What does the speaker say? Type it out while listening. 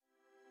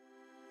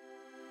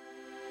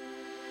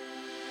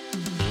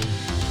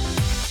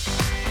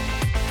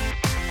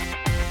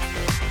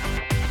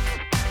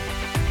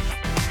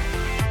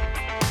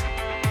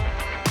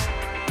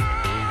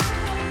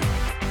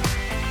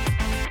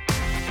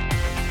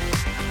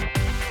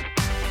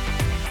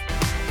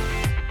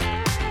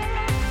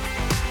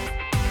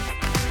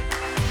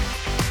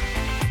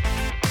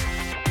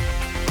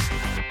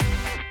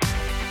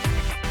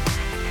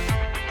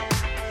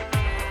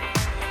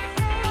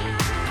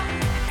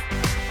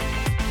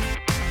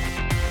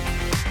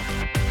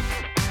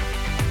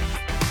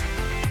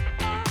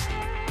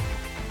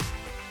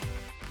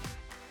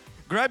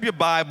Grab your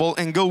Bible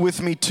and go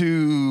with me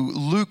to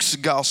Luke's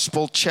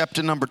Gospel,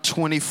 chapter number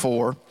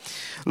 24.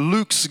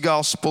 Luke's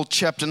Gospel,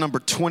 chapter number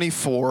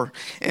 24.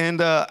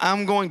 And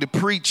I'm going to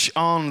preach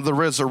on the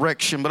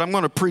resurrection, but I'm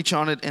going to preach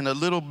on it in a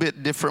little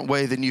bit different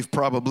way than you've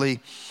probably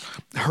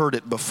heard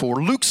it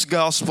before. Luke's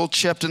Gospel,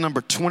 chapter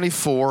number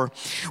 24.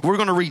 We're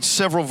going to read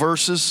several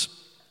verses.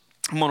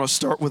 I'm going to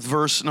start with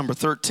verse number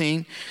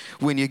 13.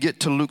 When you get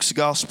to Luke's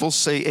Gospel,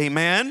 say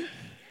amen.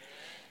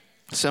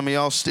 Some of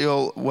y'all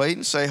still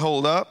waiting. Say,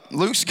 hold up.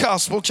 Luke's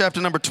Gospel, chapter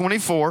number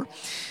 24,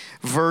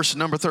 verse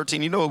number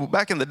 13. You know,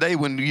 back in the day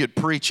when you'd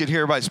preach, you'd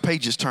hear everybody's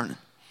pages turning.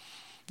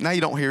 Now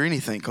you don't hear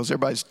anything because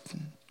everybody's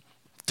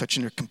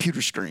touching their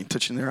computer screen,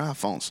 touching their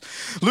iPhones.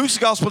 Luke's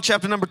Gospel,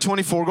 chapter number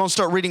 24. We're going to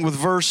start reading with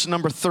verse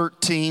number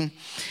 13.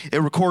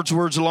 It records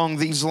words along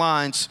these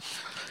lines.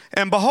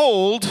 And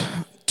behold,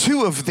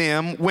 two of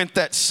them went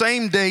that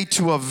same day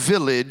to a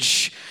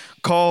village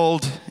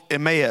called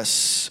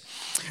Emmaus,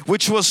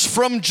 which was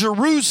from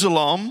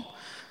Jerusalem.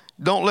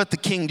 Don't let the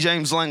King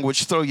James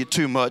language throw you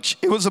too much.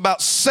 It was about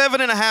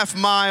 7.5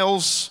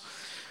 miles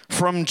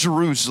from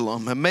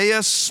Jerusalem.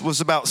 Emmaus was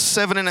about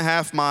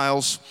 7.5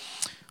 miles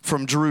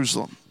from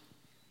Jerusalem.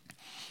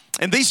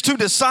 And these two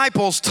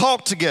disciples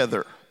talked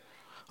together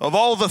of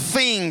all the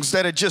things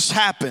that had just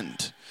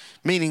happened,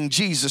 meaning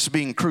Jesus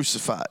being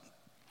crucified.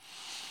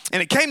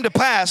 And it came to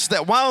pass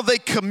that while they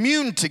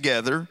communed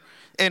together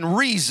and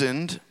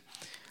reasoned,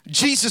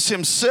 Jesus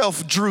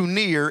himself drew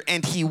near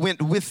and he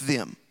went with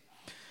them.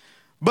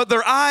 But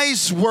their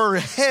eyes were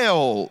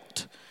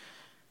held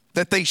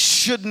that they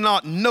should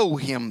not know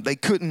him. They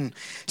couldn't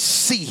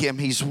see him.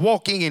 He's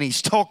walking and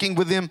he's talking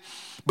with them,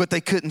 but they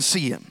couldn't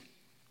see him.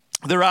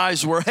 Their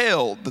eyes were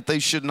held that they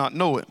should not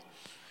know him.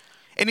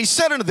 And he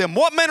said unto them,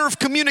 what manner of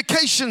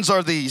communications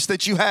are these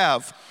that you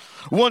have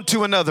one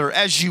to another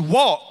as you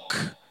walk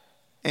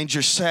and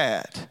you're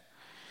sad?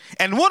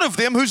 And one of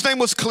them, whose name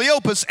was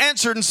Cleopas,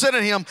 answered and said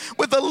to him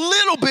with a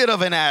little bit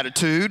of an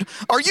attitude,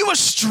 are you a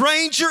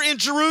stranger in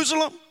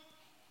Jerusalem?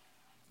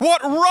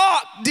 What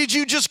rock did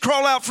you just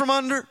crawl out from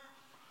under?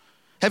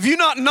 Have you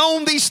not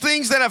known these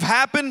things that have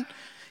happened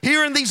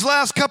here in these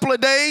last couple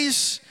of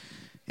days?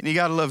 And you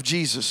got to love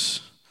Jesus.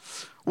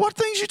 What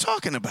things you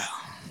talking about?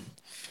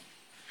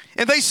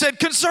 And they said,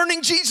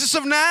 concerning Jesus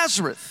of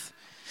Nazareth.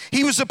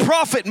 He was a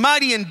prophet,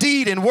 mighty in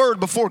deed and word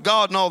before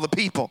God and all the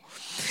people.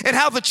 And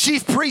how the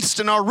chief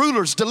priests and our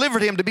rulers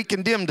delivered him to be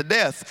condemned to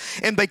death.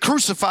 And they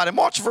crucified him.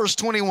 Watch verse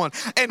 21.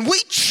 And we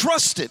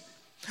trusted,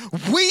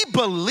 we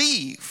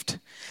believed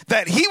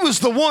that he was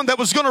the one that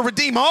was going to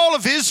redeem all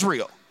of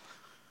Israel.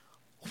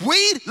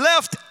 We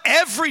left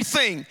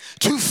everything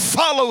to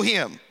follow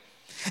him.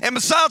 And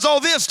besides all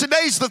this,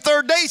 today's the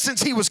third day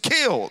since he was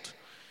killed.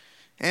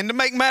 And to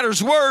make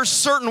matters worse,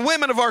 certain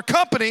women of our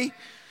company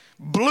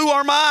blew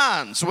our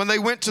minds when they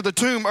went to the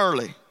tomb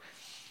early.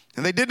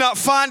 And they did not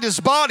find his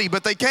body,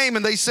 but they came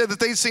and they said that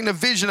they'd seen a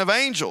vision of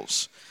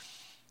angels.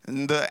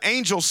 And the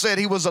angel said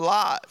he was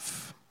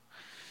alive.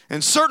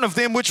 And certain of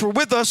them which were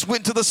with us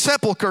went to the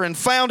sepulchre and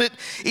found it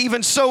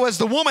even so as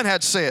the woman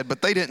had said,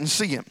 but they didn't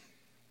see him.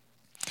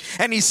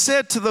 And he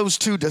said to those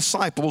two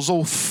disciples,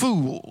 O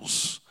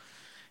fools,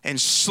 and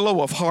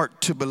slow of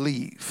heart to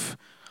believe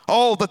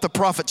all that the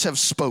prophets have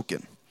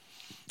spoken.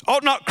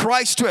 Ought not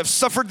Christ to have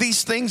suffered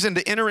these things and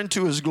to enter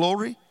into his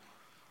glory?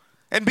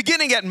 And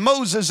beginning at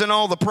Moses and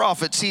all the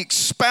prophets, he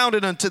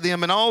expounded unto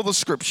them in all the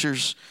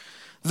scriptures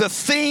the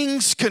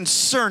things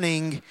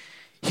concerning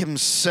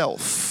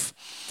himself.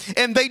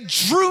 And they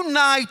drew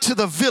nigh to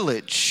the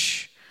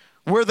village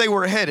where they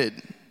were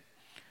headed.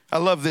 I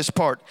love this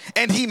part.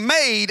 And he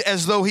made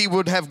as though he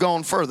would have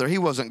gone further. He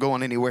wasn't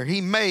going anywhere.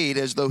 He made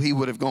as though he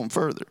would have gone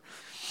further.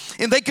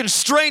 And they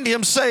constrained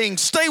him, saying,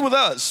 stay with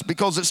us,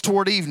 because it's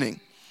toward evening.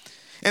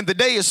 And the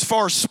day is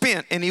far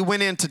spent. And he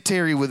went in to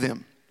tarry with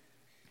them.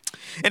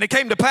 And it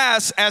came to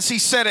pass, as he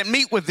sat at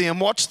meat with them,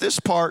 watch this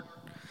part,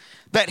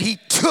 that he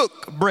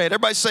took bread.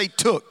 Everybody say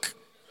took.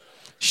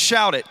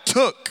 Shout it,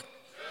 took.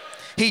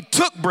 He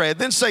took bread,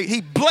 then say,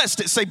 he blessed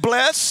it. Say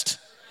blessed.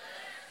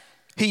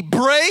 He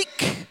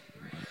brake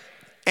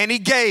and he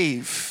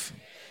gave.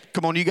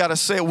 Come on, you got to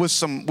say it with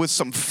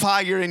some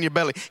fire in your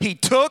belly. He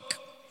took,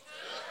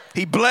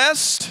 he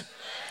blessed,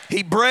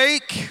 he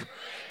brake,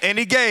 and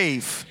he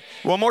gave.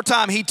 One more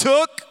time. He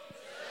took,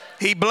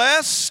 he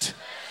blessed,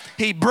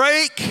 he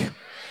brake,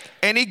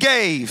 and he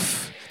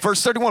gave.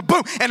 Verse 31,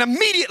 boom. And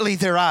immediately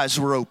their eyes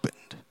were opened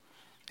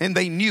and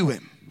they knew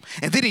him.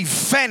 And then he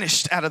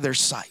vanished out of their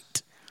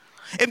sight.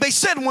 And they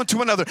said one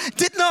to another,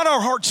 did not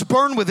our hearts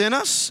burn within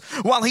us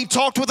while he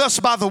talked with us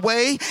by the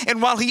way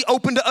and while he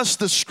opened to us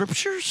the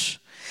scriptures?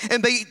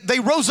 And they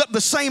rose up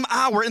the same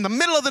hour in the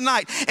middle of the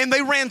night, and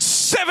they ran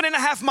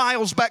 7.5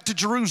 miles back to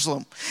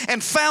Jerusalem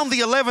and found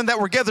the 11 that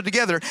were gathered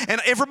together and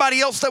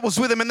everybody else that was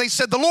with him. And they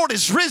said, the Lord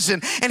is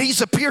risen and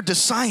he's appeared to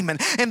Simon.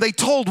 And they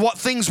told what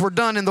things were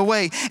done in the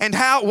way and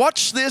how,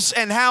 watch this,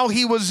 and how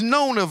he was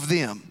known of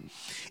them.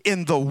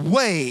 In the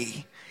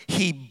way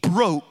he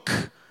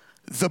broke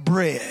the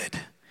bread.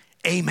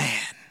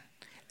 Amen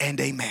and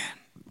amen.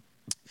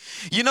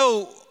 You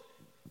know,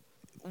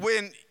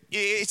 when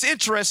It's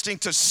interesting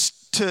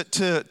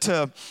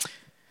to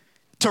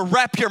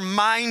wrap your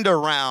mind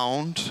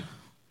around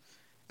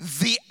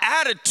the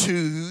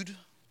attitude,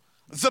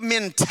 the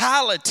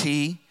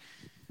mentality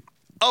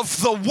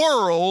of the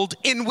world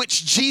in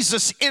which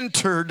Jesus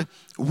entered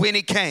when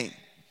he came.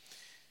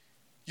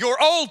 Your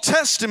Old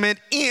Testament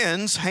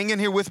ends, hang in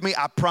here with me,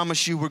 I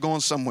promise you we're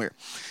going somewhere.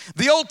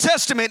 The Old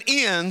Testament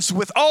ends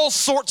with all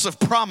sorts of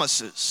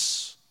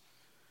promises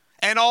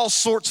and all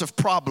sorts of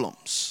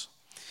problems.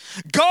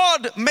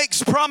 God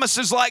makes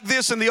promises like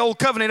this in the Old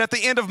Covenant. At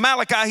the end of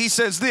Malachi, he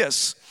says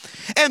this,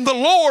 and the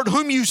Lord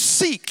whom you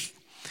seek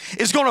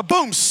is going to,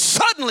 boom,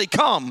 suddenly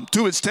come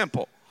to his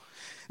temple.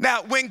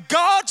 Now, when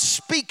God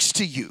speaks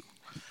to you,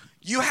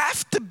 you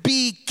have to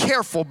be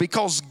careful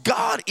because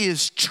God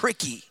is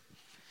tricky.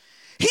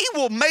 He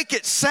will make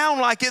it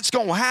sound like it's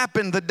going to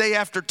happen the day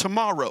after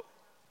tomorrow.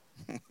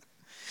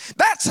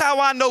 That's how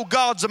I know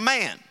God's a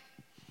man.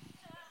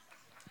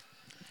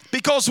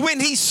 Because when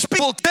he speaks,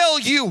 he will tell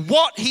you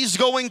what he's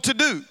going to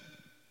do.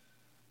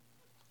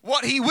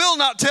 What he will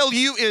not tell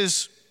you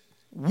is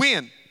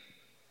when.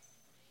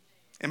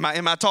 Am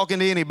I talking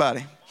to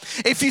anybody?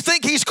 If you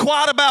think he's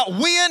quiet about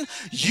when,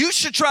 you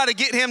should try to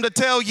get him to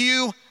tell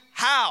you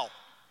how.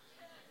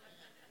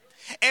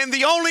 And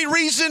the only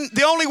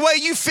way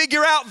you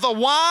figure out the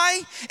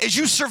why is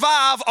you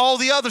survive all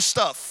the other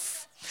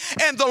stuff.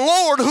 And the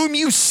Lord whom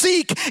you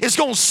seek is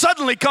going to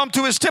suddenly come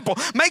to his temple.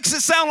 Makes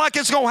it sound like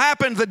it's going to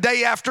happen the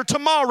day after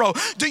tomorrow.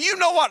 Do you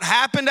know what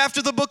happened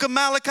after the book of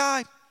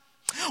Malachi?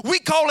 We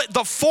call it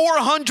the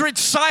 400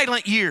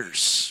 silent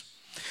years.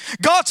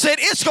 God said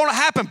it's going to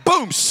happen,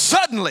 boom,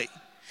 suddenly.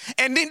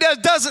 And he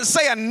doesn't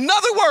say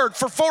another word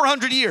for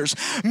 400 years.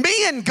 Me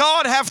and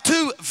God have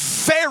two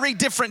very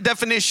different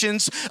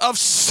definitions of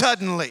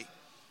suddenly.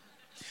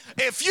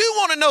 If you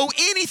want to know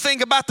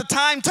anything about the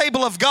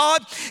timetable of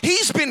God,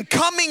 he's been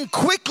coming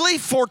quickly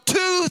for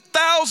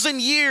 2,000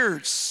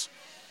 years.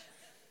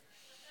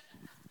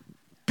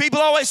 People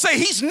always say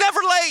he's never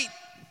late.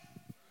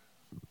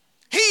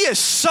 He is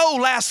so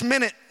last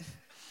minute.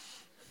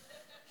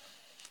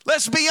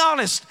 Let's be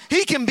honest,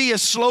 he can be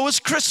as slow as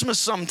Christmas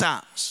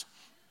sometimes.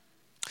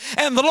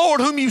 And the Lord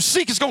whom you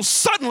seek is going to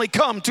suddenly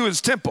come to his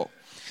temple.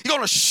 He's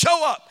going to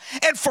show up.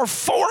 And for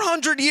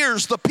 400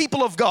 years, the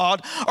people of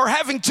God are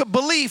having to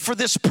believe for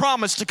this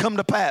promise to come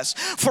to pass.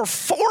 For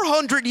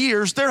 400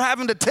 years, they're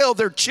having to tell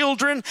their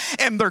children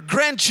and their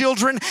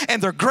grandchildren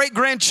and their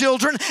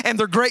great-grandchildren and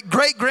their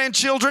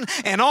great-great-grandchildren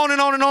and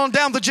on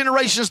down the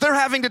generations. They're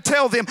having to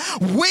tell them,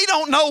 we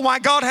don't know why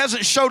God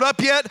hasn't showed up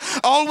yet.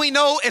 All we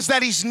know is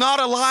that he's not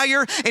a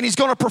liar and he's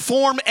going to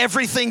perform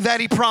everything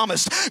that he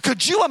promised.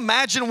 Could you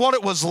imagine what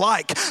it was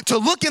like to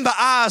look in the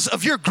eyes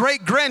of your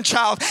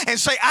great-grandchild and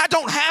say, I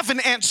don't have an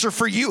answer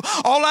for you.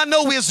 All I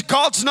know is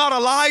God's not a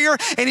liar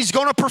and he's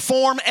going to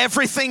perform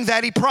everything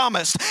that he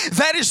promised.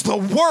 That is the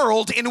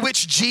world in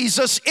which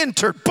Jesus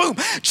entered. Boom.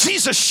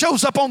 Jesus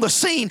shows up on the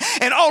scene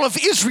and all of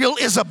Israel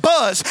is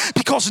abuzz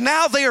because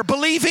now they are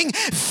believing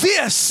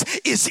this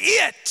is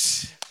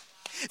it.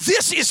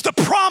 This is the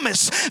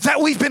promise that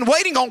we've been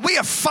waiting on. We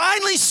have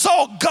finally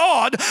saw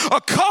God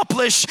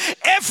accomplish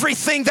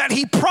everything that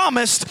he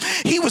promised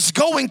he was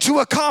going to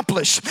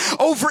accomplish.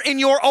 Over in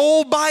your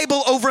old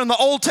Bible, over in the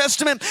Old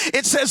Testament,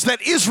 it says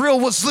that Israel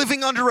was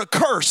living under a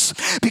curse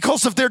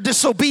because of their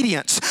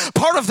disobedience.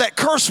 Part of that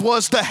curse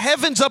was the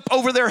heavens up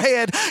over their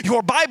head.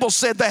 Your Bible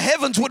said the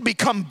heavens would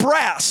become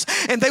brass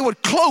and they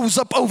would close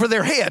up over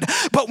their head.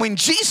 But when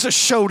Jesus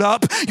showed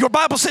up, your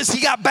Bible says he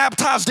got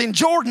baptized in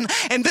Jordan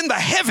and then the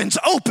heavens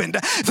opened.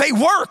 They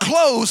were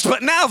closed,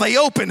 but now they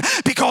open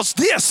because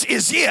this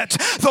is it.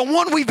 The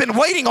one we've been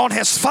waiting on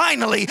has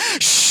finally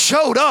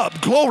showed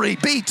up. Glory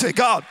be to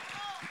God.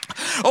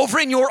 Over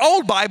in your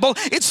old Bible,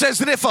 it says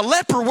that if a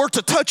leper were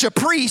to touch a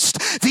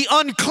priest, the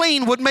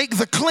unclean would make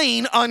the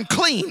clean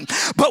unclean.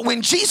 But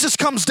when Jesus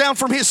comes down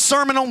from his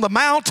Sermon on the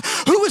Mount,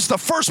 who is the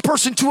first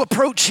person to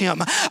approach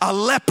him? A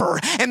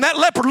leper. And that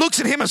leper looks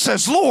at him and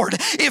says, Lord,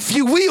 if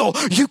you will,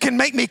 you can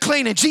make me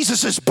clean. And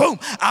Jesus says, boom,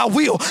 I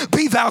will,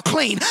 be thou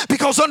clean.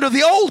 Because under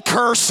the old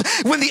curse,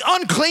 when the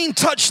unclean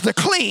touched the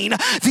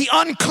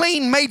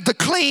unclean made the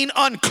clean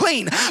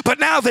unclean. But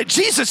now that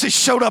Jesus has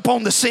showed up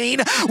on the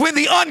scene, when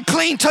the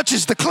unclean touches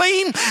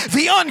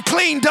the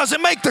unclean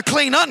doesn't make the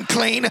clean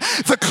unclean.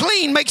 The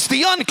clean makes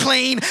the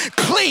unclean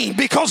clean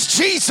because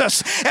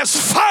Jesus has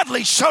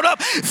finally showed up.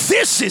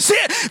 This is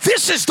it.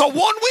 This is the one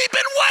we've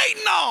been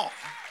waiting on.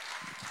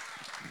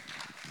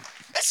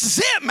 This is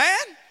it,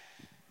 man.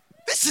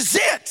 This is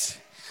it.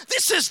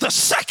 This is the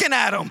second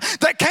Adam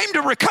that came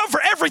to recover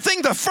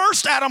everything the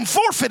first Adam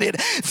forfeited.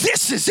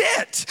 This is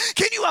it.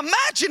 Can you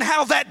imagine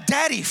how that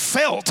daddy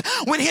felt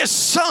when his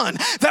son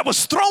that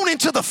was thrown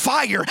into the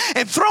fire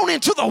and thrown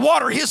into the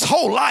water his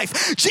whole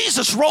life,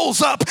 Jesus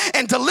rolls up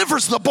and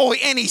delivers the boy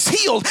and he's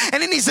healed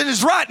and then he's in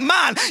his right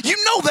mind. You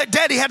know that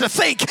daddy had to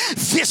think,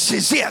 this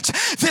is it.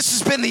 This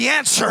has been the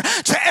answer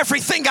to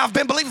everything I've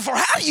been believing for.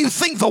 How do you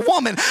think the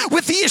woman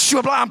with the issue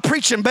of blood, I'm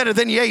preaching better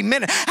than you,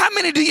 amen. How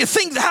do you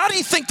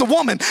think the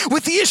woman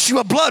with the issue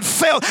of blood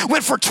failed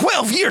when for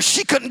 12 years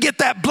she couldn't get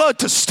that blood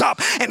to stop.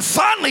 And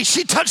finally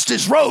she touched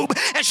his robe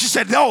and she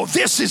said, "Oh,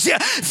 this is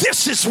it.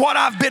 This is what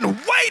I've been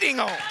waiting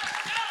on."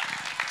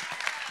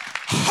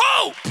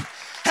 Hope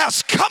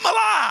has come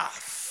alive.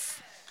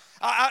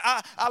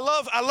 I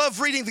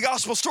love reading the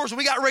gospel stories. When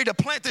we got ready to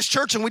plant this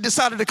church and we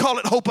decided to call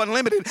it Hope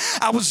Unlimited,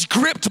 I was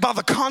gripped by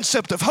the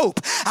concept of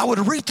hope. I would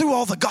read through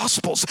all the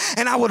gospels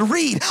and I would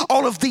read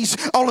all of these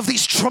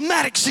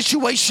traumatic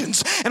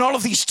situations and all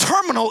of these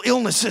terminal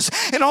illnesses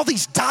and all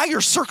these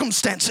dire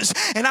circumstances.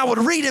 And I would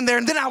read in there,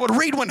 and then I would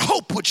read when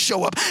hope would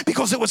show up,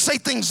 because it would say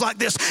things like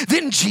this: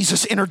 "Then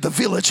Jesus entered the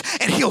village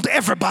and healed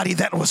everybody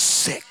that was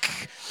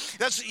sick."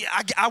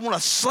 I want to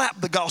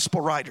slap the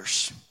gospel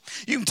writers.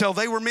 You can tell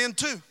they were men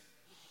too.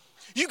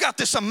 You got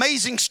this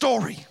amazing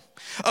story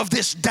of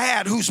this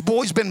dad whose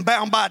boy's been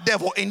bound by a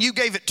devil, and you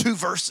gave it 2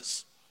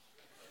 verses.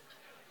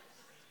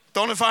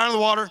 Thrown in fire in the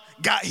water,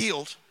 got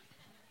healed.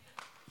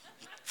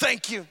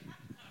 Thank you.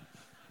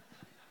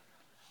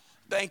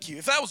 Thank you.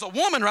 If that was a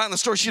woman writing the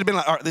story, she'd have been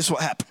like, "All right, this is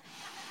what happened."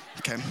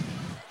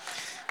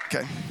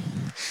 Okay.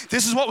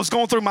 This is what was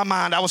going through my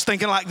mind. I was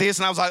thinking like this,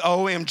 and I was like,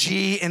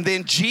 OMG. And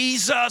then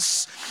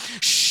Jesus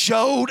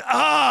showed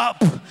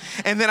up.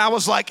 And then I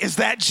was like, "Is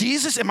that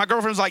Jesus?" And my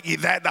girlfriend was like, "Yeah,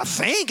 that I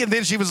think." And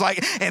then she was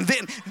like, and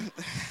then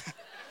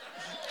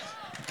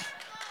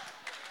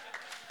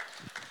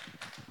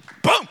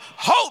boom,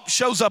 hope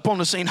shows up on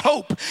the scene.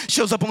 Hope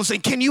shows up on the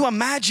scene. Can you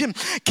imagine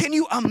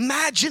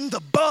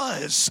the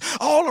buzz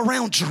all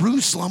around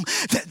Jerusalem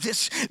that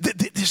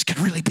this could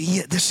really be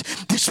it? This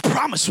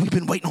promise we've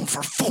been waiting on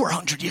for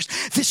 400 years.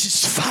 This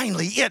is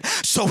finally it.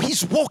 So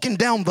he's walking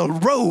down the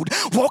road,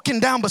 walking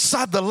down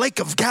beside the Lake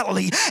of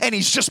Galilee, and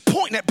he's just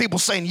pointing at people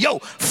saying, "Yo,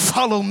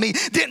 follow me."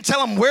 Didn't tell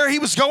them where he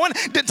was going,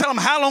 didn't tell them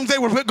how long they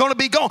were going to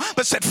be gone,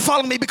 but said,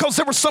 "Follow me," because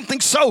there was something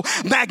so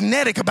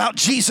magnetic about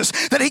Jesus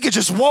that he could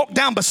just walk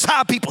down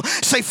beside people,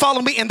 say,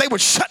 "Follow me," and they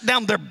would shut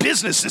down their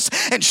businesses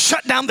and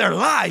shut down their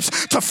lives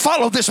to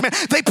follow this man.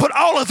 They put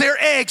all of their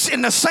eggs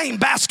in the same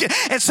basket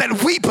and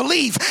said, "We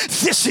believe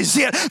this is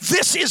it.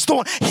 This is the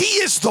one.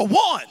 He is the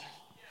one."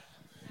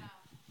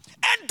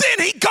 And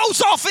then he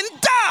goes off and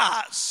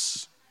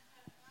dies.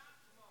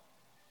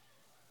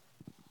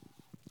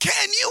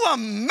 Can you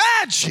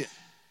imagine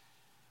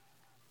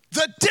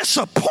the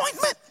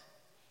disappointment?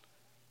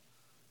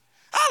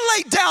 I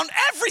laid down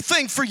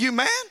everything for you,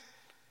 man.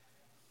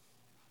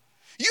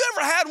 You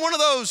ever had one of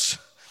those,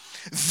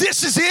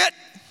 "This is it,"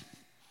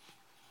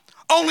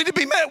 only to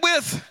be met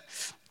with,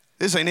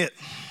 "This ain't it"?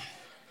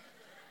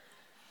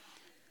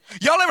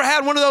 Y'all ever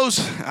had one of those?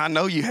 I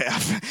know you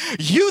have.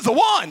 "You the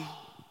one."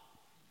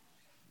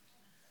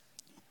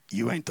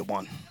 You ain't the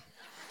one.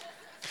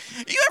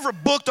 You ever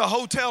booked a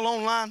hotel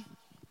online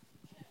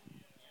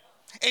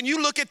and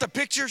you look at the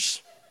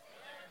pictures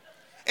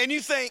and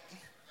you think,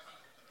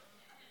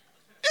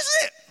 "This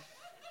is it"?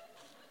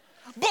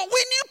 But when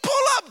you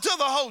pull up to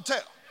the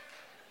hotel,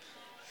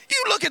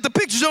 you look at the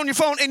pictures on your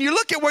phone and you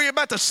look at where you're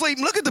about to sleep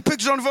and look at the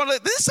pictures on your phone,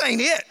 like, "This ain't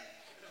it."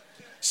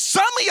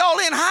 Some of y'all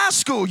in high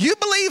school, you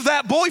believe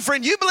that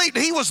boyfriend, you believed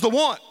he was the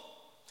one.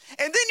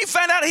 And then you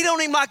find out he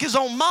don't even like his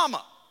own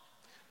mama.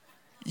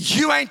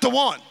 You ain't the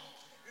one.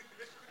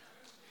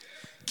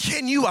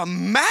 Can you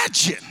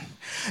imagine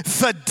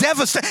the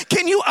devastation?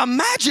 Can you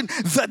imagine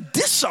the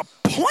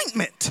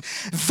disappointment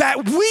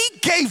that we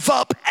gave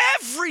up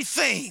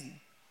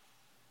everything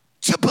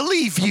to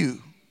believe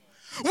you?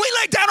 We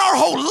laid down our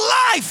whole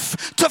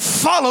life to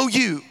follow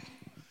you.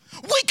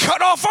 We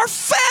cut off our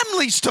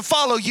families to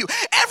follow you.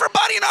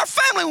 Everybody in our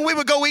family, when we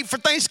would go eat for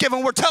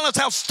Thanksgiving, were telling us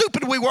how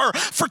stupid we were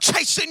for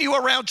chasing you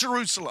around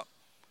Jerusalem.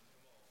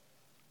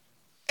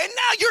 And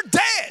now you're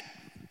dead.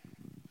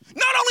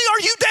 Not only are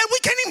you dead, we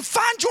can't even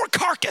find your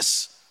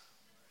carcass.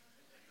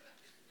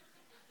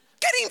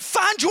 Can't even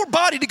find your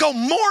body to go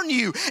mourn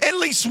you at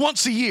least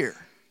once a year.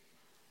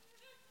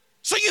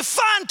 So you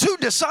find 2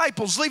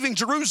 disciples leaving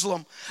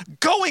Jerusalem,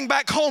 going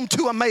back home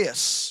to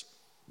Emmaus,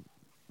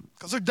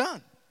 because they're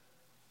done.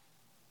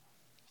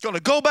 Going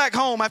to go back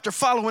home after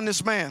following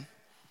this man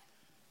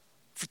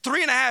for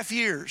 3.5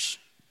 years.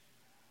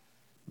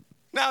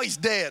 Now he's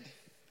dead.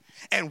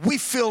 And we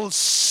feel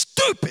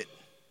stupid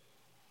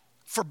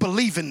for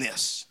believing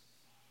this.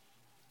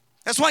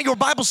 That's why your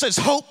Bible says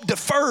hope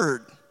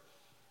deferred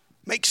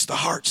makes the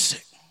heart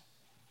sick.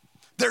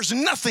 There's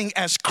nothing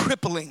as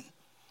crippling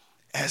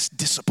as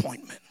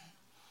disappointment.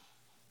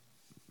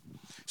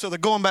 So they're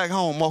going back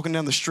home, walking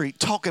down the street,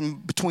 talking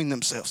between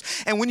themselves.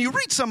 And when you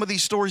read some of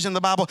these stories in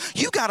the Bible,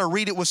 you got to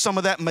read it with some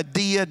of that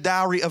Medea,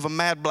 Diary of a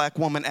Mad Black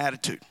Woman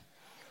attitude.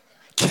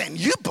 Can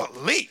you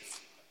believe?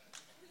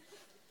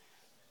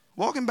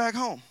 Walking back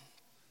home.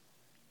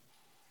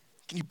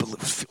 Can you believe?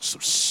 It feels so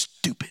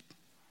stupid.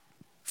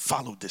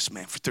 Followed this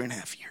man for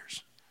 3.5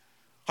 years.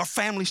 Our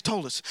families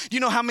told us. You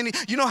know how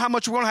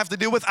much we're going to have to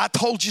deal with? I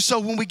told you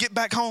so when we get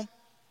back home.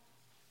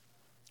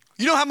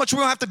 You know how much we're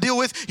going to have to deal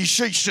with? You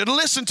should have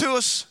listened to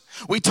us.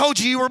 We told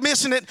you were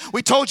missing it.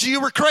 We told you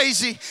were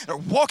crazy. They're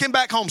walking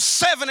back home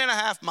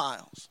 7.5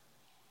 miles.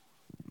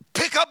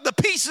 Pick up the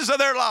pieces of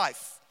their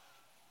life.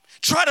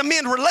 Try to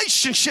mend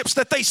relationships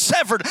that they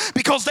severed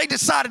because they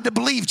decided to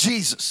believe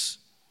Jesus.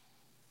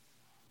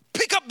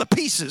 Pick up the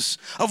pieces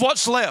of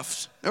what's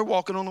left. They're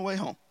walking on the way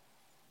home.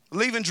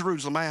 Leaving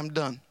Jerusalem, I am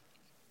done.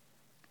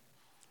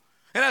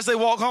 And as they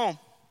walk home,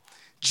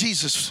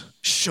 Jesus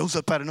shows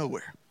up out of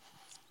nowhere.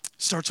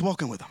 Starts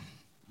walking with them.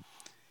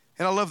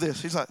 And I love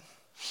this. He's like,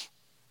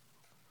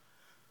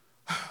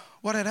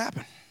 what had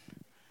happened?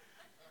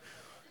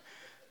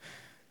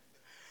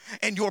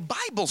 And your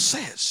Bible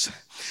says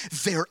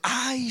their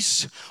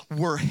eyes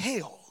were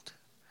held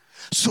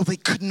so they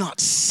could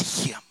not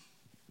see him.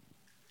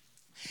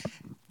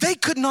 They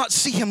could not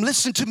see him.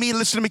 Listen to me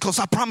because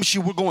I promise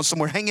you we're going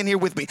somewhere. Hang in here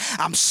with me.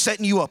 I'm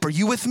setting you up. Are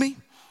you with me?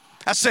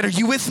 I said, are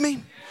you with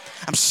me?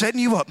 I'm setting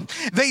you up.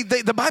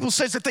 The Bible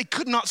says that they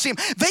could not see him.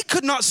 They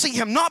could not see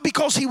him not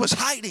because he was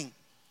hiding,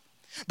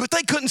 but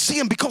they couldn't see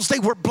him because they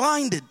were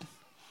blinded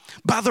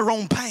by their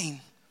own pain.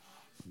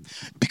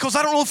 Because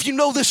I don't know if you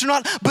know this or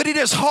not, but it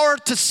is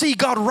hard to see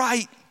God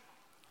right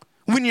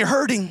when you're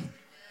hurting.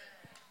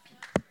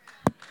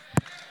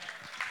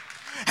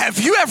 Have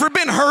you ever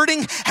been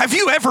hurting? Have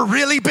you ever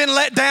really been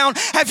let down?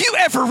 Have you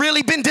ever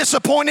really been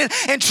disappointed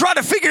and try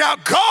to figure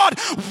out, God,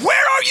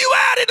 where are you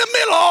at in the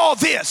middle of all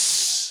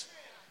this?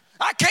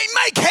 I can't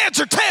make heads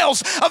or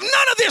tails of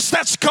none of this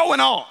that's going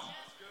on.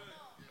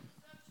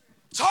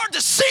 It's hard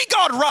to see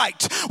God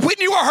right when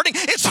you are hurting.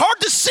 It's hard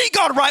to see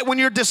God right when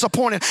you're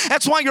disappointed.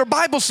 That's why your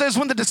Bible says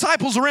when the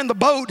disciples were in the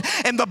boat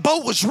and the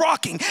boat was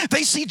rocking,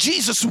 they see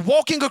Jesus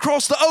walking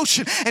across the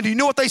ocean. And do you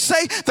know what they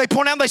say? They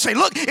point out and they say,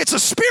 look, it's a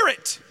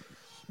spirit.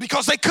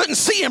 Because they couldn't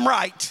see him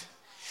right.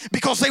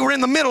 Because they were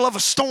in the middle of a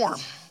storm.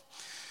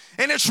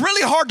 And it's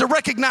really hard to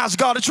recognize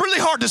God. It's really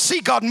hard to see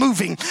God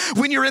moving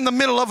when you're in the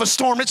middle of a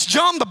storm. It's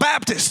John the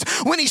Baptist.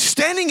 When he's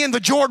standing in the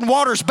Jordan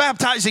waters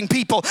baptizing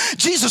people,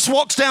 Jesus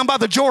walks down by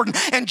the Jordan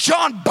and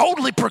John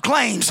boldly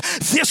proclaims,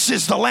 this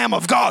is the Lamb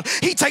of God.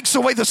 He takes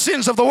away the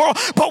sins of the world.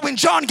 But when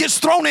John gets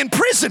thrown in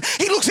prison,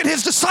 he looks at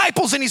his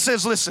disciples and he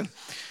says, listen,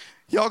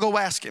 y'all go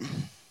ask him,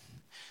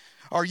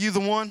 are you the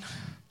one?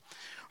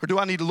 Or do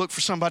I need to look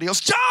for somebody else?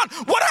 John,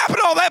 what happened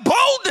to all that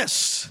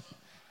boldness?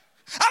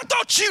 I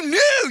thought you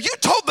knew. You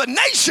told the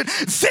nation,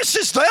 this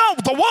is the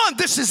one,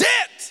 this is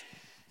it.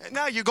 And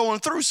now you're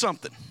going through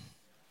something.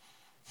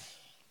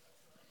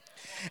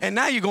 And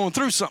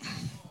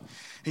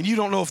you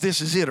don't know if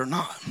this is it or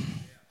not.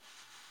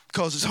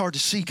 Because it's hard to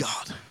see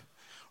God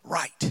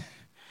right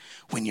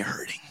when you're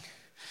hurting.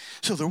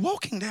 So they're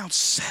walking down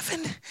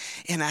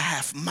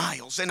 7.5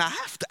 miles. And I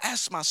have to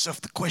ask myself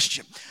the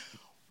question,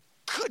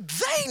 could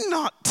they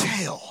not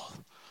tell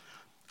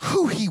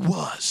who he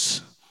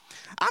was?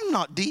 I'm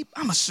not deep.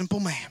 I'm a simple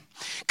man.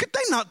 Could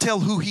they not tell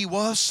who he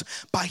was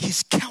by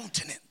his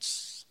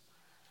countenance?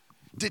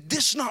 Did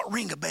this not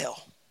ring a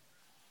bell?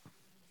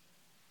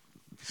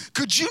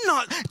 Could you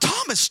not?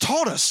 Thomas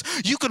taught us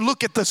you could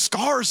look at the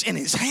scars in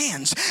his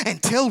hands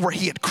and tell where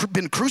he had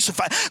been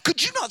crucified.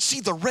 Could you not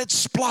see the red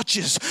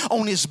splotches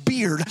on his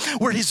beard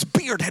where his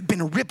beard had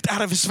been ripped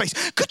out of his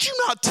face? Could you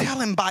not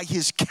tell him by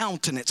his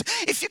countenance?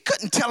 If you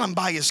couldn't tell him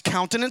by his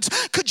countenance,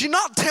 could you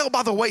not tell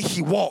by the way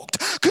he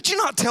walked? Could you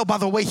not tell by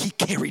the way he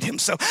carried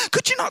himself?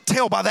 Could you not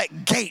tell by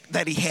that gait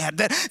that he had,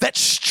 that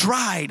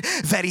stride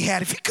that he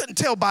had? If you couldn't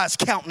tell by his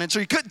countenance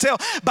or you couldn't tell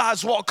by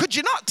his walk, could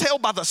you not tell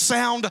by the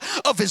sound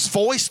of his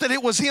voice that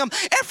it was him?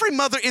 Every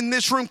mother in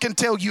this room can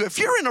tell you, if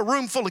you're in a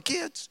room full of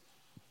kids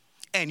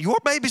and your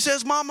baby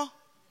says mama,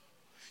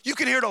 you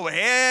can hear it over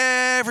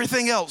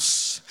everything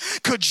else.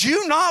 Could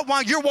you not,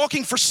 while you're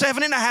walking for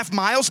 7.5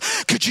 miles,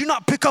 could you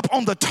not pick up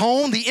on the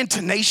tone, the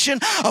intonation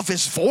of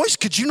his voice?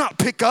 Could you not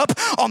pick up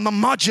on the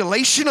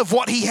modulation of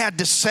what he had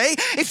to say?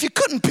 If you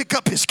couldn't pick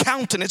up his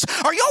countenance,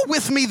 are y'all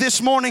with me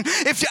this morning?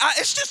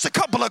 It's just a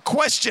couple of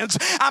questions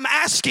I'm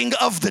asking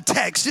of the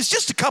text. It's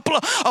just a couple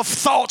of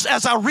thoughts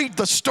as I read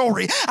the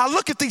story. I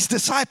look at these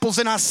disciples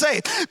and I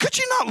say, could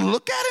you not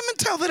look at him and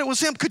tell that it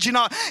was him? Could you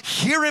not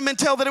hear him and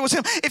tell that it was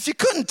him? If you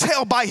couldn't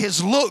tell by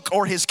his look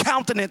or his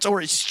countenance or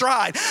his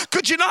stride,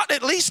 could you not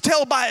at least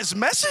tell by his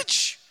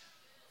message?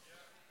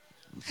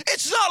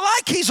 It's not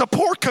like he's a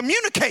poor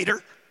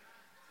communicator.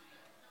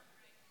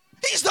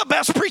 He's the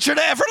best preacher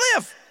to ever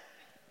live.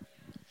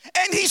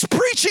 And he's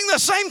preaching the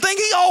same thing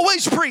he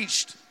always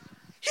preached,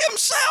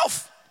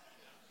 himself.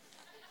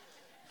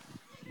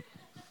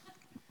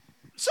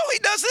 So he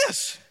does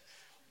this.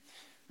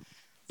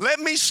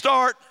 Let me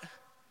start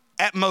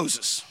at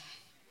Moses.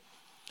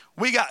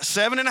 We got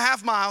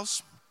 7.5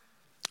 miles.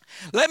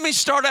 Let me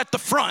start at the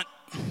front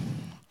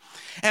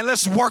and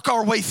let's work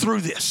our way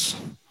through this.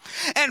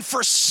 And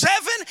for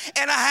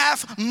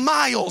 7.5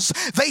 miles,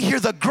 they hear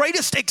the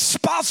greatest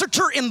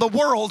expositor in the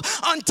world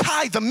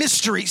untie the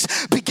mysteries,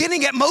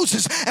 beginning at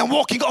Moses and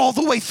walking all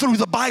the way through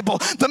the Bible,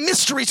 the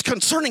mysteries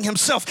concerning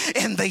himself,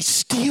 and they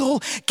still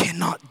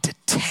cannot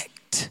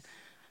detect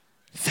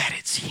that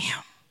it's him.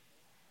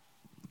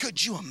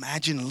 Could you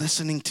imagine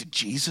listening to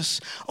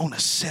Jesus on a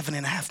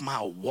 7.5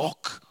 mile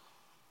walk?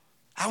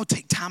 I would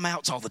take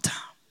timeouts all the time.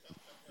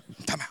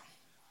 Time out.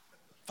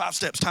 5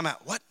 steps, time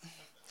out. What?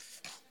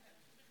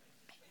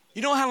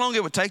 You know how long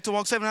it would take to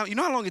walk 7.5? You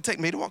know how long it'd take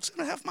me to walk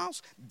 7.5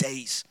 miles?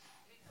 Days.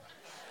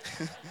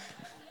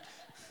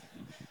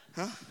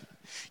 Huh?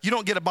 You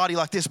don't get a body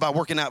like this by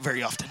working out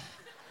very often.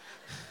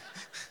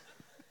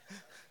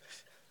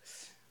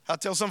 I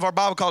tell some of our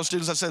Bible college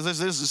students, I say, this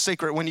is a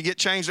secret. When you get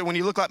changed, when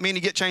you look like me and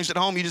you get changed at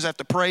home, you just have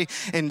to pray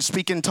and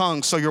speak in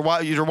tongues so your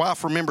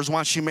wife remembers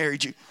why she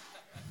married you.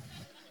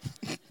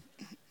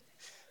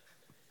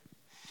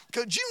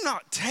 Could you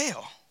not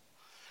tell?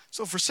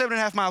 So for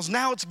 7.5 miles,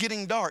 now it's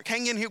getting dark.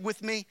 Hang in here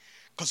with me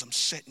because I'm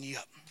setting you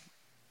up.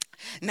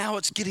 Now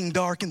it's getting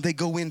dark and they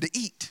go in to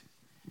eat.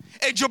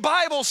 And your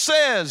Bible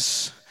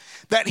says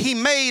that he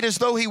made as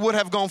though he would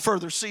have gone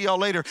further. See y'all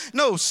later.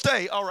 No,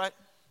 stay. All right.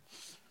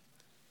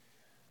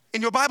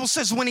 And your Bible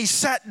says when he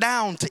sat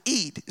down to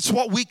eat, it's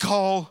what we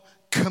call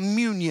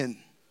communion.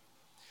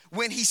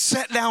 When he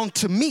sat down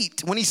to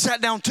meet, when he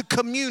sat down to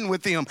commune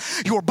with them,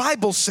 your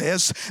Bible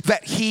says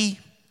that he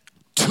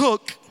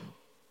took,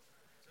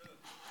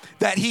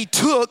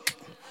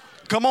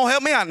 come on,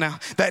 help me out now,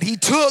 that he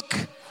took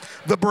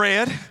the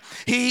bread,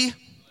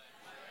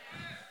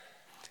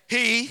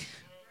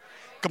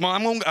 come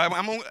on, I'm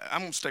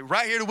gonna stay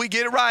right here till we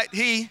get it right.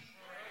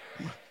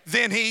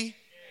 Then he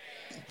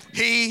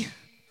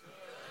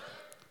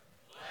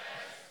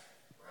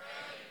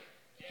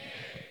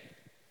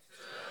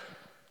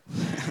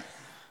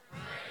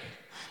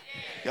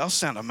y'all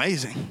sound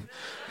amazing.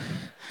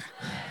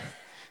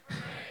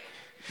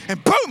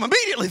 And boom,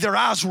 immediately their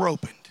eyes were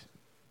opened.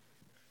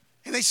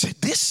 And they said,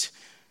 this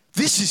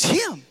is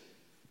him. And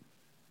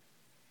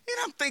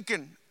I'm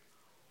thinking,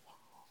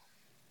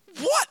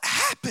 what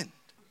happened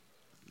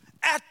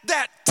at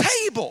that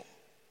table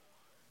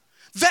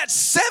that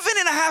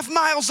 7.5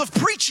 miles of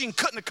preaching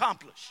couldn't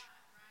accomplish?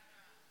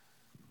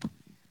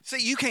 See,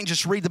 you can't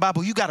just read the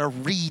Bible. You got to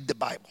read the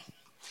Bible.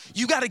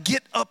 You got to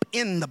get up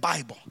in the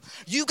Bible.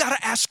 You got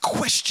to ask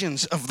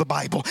questions of the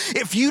Bible.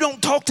 If you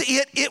don't talk to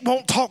it, it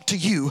won't talk to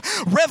you.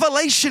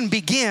 Revelation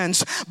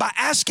begins by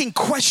asking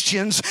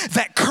questions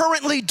that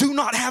currently do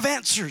not have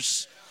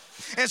answers.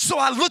 And so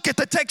I look at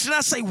the text and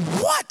I say,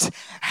 what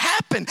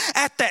happened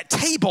at that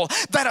table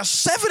that a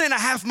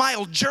 7.5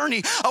 mile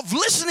journey of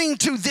listening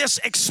to this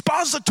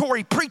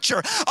expository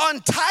preacher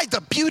untie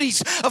the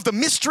beauties of the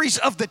mysteries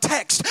of the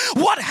text?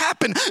 What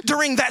happened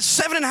during that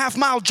 7.5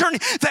 mile journey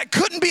that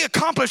couldn't be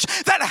accomplished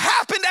that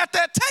happened at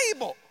that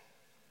table?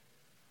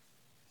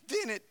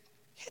 Then it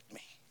hit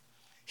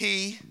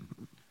me.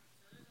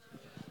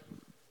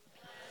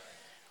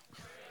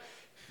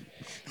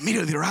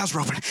 Immediately their eyes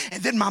were open.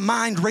 And then my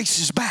mind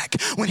races back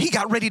when he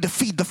got ready to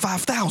feed the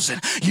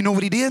 5,000. You know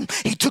what he did?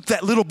 He took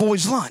that little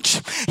boy's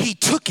lunch. He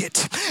took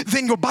it.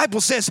 Then your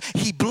Bible says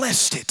he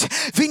blessed it.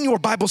 Then your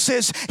Bible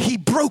says he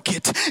broke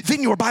it.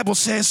 Then your Bible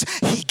says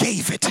he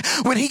gave it.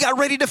 When he got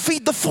ready to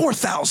feed the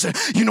 4,000,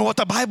 you know what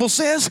the Bible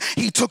says?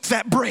 He took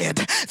that bread.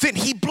 Then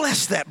he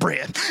blessed that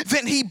bread.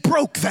 Then he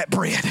broke that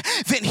bread.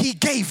 Then he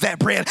gave that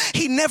bread.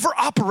 He never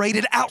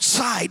operated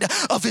outside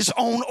of his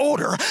own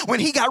order. When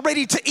he got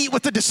ready to eat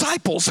with the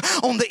disciples,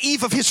 on the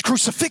eve of his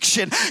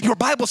crucifixion, your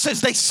Bible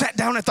says they sat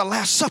down at the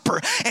Last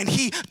Supper and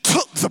he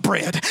took the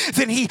bread,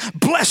 then he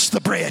blessed the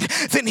bread,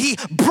 then he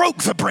broke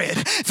the bread,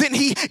 then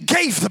he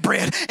gave the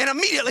bread, and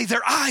immediately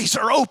their eyes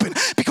are open,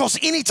 because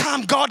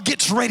anytime God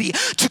gets ready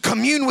to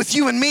commune with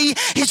you and me,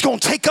 he's going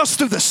to take us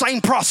through the same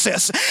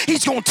process.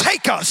 He's going to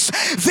take us,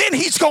 then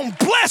he's going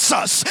to bless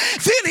us,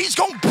 then he's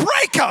going to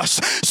break us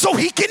so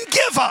he can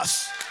give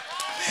us.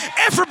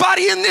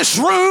 Everybody in this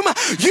room,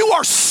 you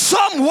are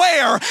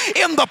somewhere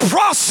in the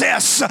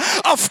process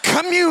of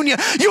communion.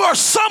 You are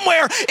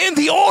somewhere in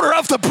the order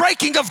of the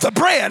breaking of the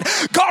bread.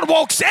 God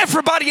walks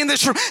everybody in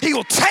this room. He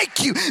will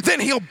take you, then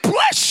he'll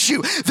bless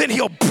you, then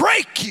he'll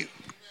break you,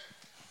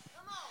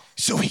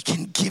 so he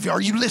can give you. Are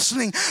you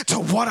listening to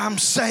what I'm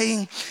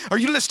saying? Are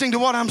you listening to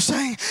what I'm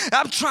saying?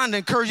 I'm trying to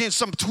encourage you in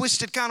some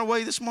twisted kind of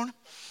way this morning.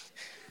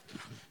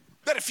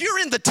 That if you're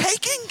in the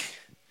taking,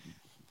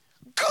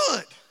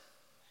 good.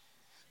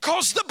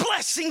 Because the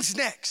blessing's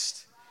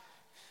next.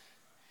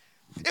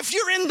 If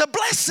you're in the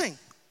blessing,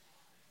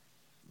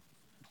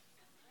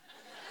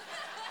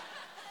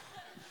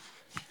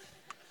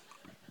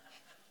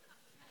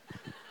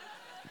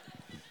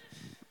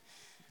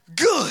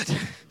 good.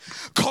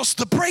 Because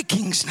the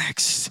breaking's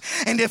next.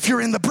 And if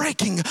you're in the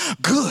breaking,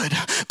 good.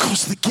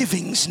 Because the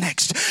giving's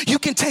next. You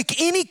can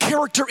take any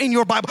character in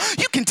your Bible.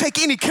 You can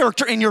take any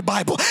character in your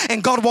Bible,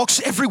 and God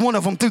walks every one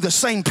of them through the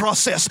same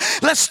process.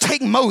 Let's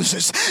take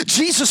Moses.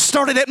 Jesus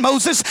started at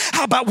Moses.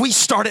 How about we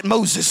start at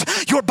Moses?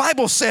 Your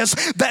Bible says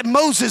that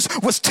Moses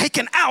was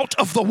taken out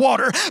of the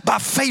water by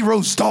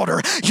Pharaoh's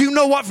daughter. You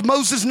know what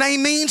Moses'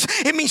 name means?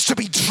 It means to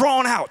be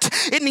drawn out.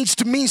 It means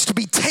to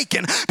be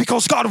taken,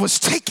 because God was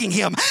taking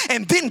him,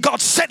 and then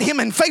God set him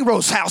in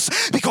Pharaoh's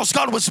house because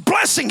God was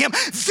blessing him.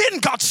 Then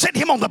God set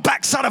him on the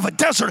backside of a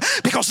desert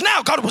because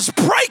now God was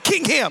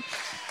breaking him.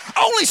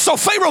 Only so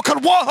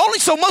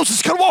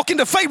Moses could walk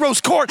into Pharaoh's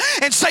court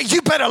and say,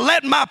 you better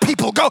let my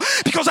people go,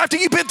 because after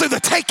you've been through the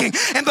taking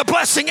and the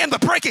blessing and the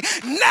breaking,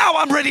 now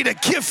I'm ready to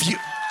give you.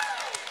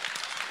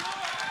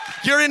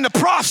 You're in the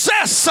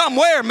process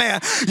somewhere,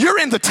 man. You're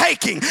in the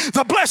taking,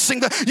 the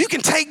blessing. You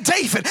can take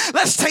David.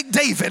 Let's take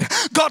David.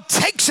 God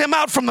takes him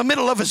out from the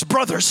middle of his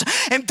brothers,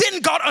 and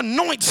then God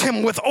anoints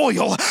him with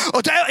oil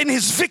in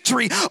his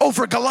victory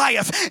over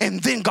Goliath,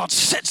 and then God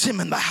sets him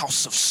in the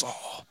house of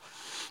Saul.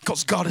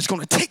 Because God is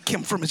going to take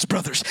him from his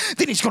brothers.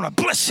 Then he's going to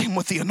bless him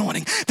with the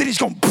anointing. Then he's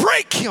going to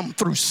break him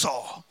through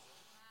Saul.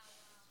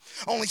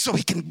 Only so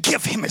he can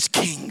give him as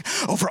king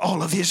over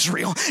all of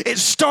Israel. It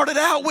started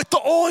out with the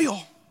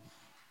oil.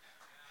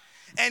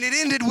 And it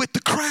ended with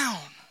the crown.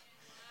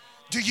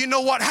 Do you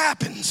know what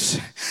happens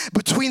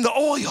between the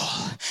oil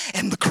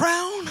and the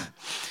crown?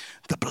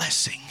 The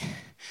blessing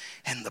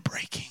and the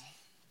breaking.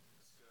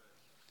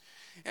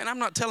 And I'm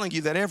not telling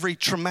you that every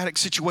traumatic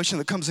situation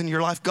that comes in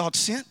your life God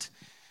sent.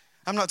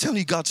 I'm not telling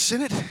you God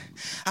sent it.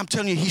 I'm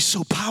telling you He's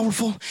so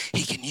powerful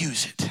He can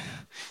use it.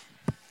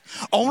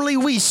 Only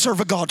we serve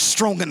a God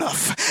strong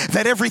enough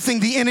that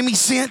everything the enemy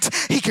sent,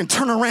 He can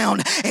turn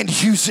around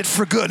and use it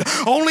for good.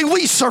 Only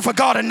we serve a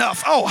God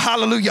enough. Oh,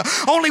 hallelujah.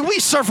 Only we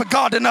serve a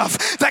God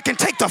enough that can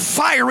take the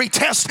fiery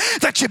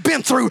test that you've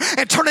been through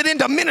and turn it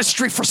into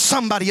ministry for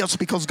somebody else,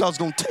 because God's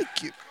going to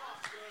take you.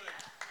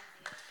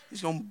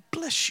 He's going to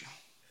bless you.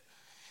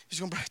 He's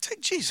going to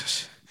take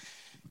Jesus,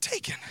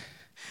 taken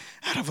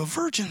out of a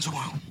virgin's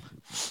womb,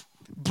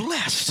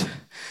 blessed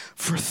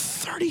for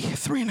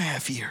 33 and a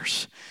half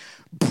years,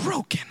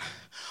 broken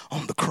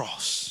on the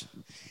cross,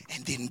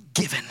 and then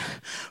given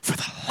for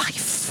the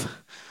life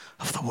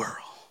of the world.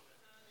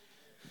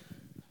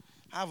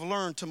 I've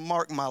learned to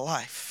mark my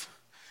life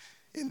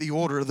in the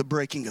order of the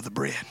breaking of the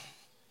bread.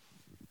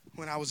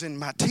 When I was in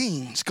my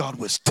teens, God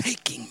was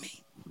taking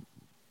me.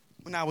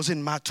 When I was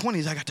in my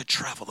 20s, I got to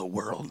travel the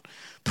world,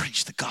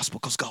 preach the gospel,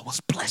 because God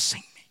was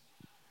blessing me.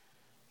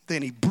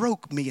 Then He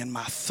broke me in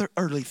my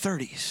early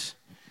 30s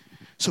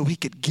so He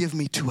could give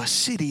me to a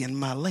city in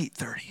my late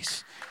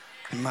 30s.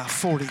 In my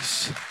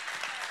 40s,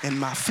 in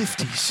my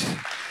 50s,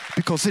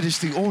 because it is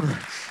the order.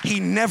 He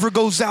never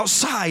goes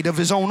outside of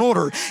His own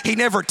order. He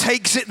never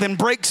takes it, then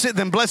breaks it,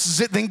 then blesses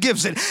it, then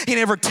gives it. He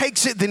never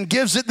takes it, then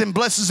gives it, then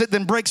blesses it,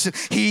 then breaks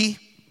it.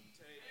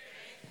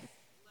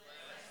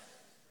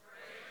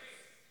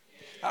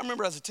 I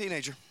remember as a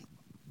teenager,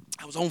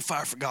 I was on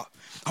fire for God,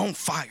 on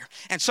fire.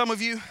 And some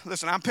of you,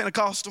 listen, I'm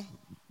Pentecostal.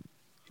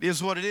 It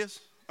is what it is,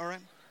 all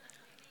right?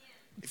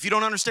 If you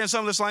don't understand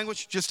some of this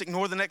language, just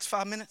ignore the next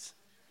 5 minutes.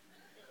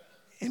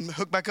 And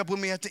hook back up with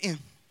me at the end.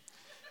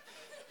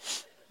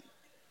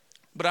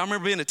 But I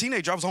remember being a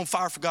teenager, I was on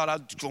fire for God.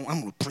 I'm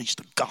going to preach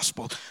the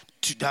gospel.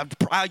 You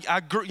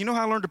know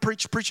how I learned to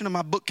preach? Preaching in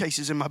my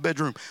bookcases in my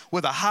bedroom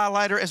with a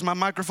highlighter as my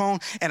microphone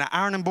and an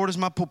ironing board as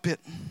my pulpit.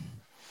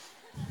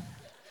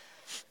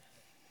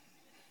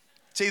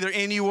 It's either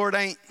in you or it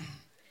ain't.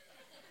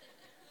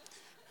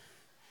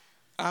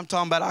 I'm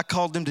talking about I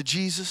called them to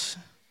Jesus.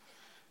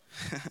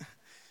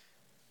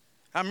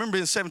 I remember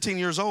being 17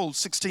 years old,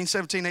 16,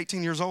 17,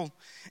 18 years old.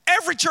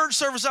 Every church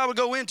service I would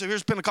go into,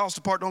 here's the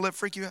Pentecostal part, don't let it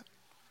freak you out.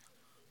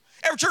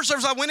 Every church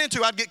service I went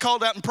into, I'd get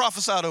called out and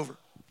prophesied over.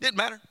 Didn't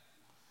matter.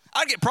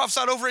 I'd get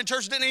prophesied over in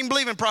church that didn't even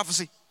believe in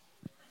prophecy.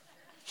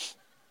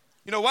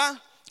 You know why?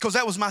 Because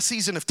that was my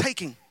season of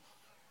taking.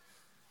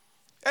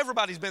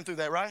 Everybody's been through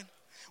that, right?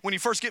 When you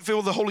first get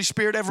filled with the Holy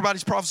Spirit,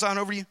 everybody's prophesying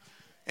over you.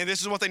 And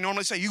this is what they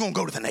normally say, you're going to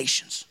go to the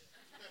nations.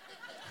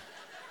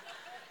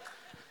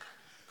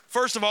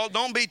 First of all,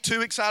 don't be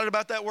too excited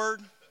about that word.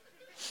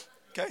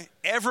 Okay,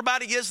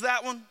 everybody gets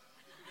that one.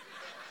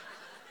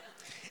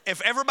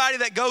 If everybody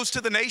that goes to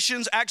the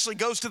nations actually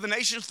goes to the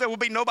nations, there will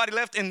be nobody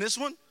left in this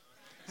one.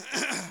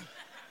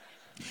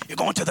 You're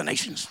going to the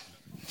nations.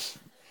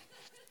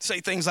 Say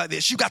things like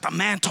this. You got the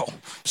mantle,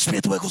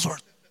 Smith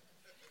Wigglesworth.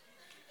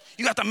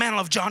 You got the mantle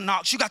of John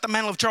Knox. You got the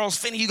mantle of Charles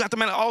Finney. You got the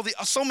mantle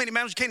of so many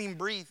mantles you can't even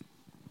breathe.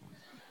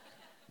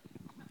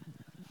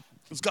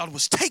 Because God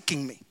was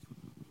taking me.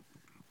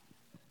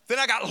 Then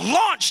I got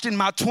launched in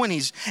my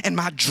 20s and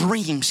my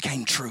dreams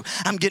came true.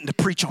 I'm getting to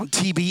preach on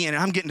TV and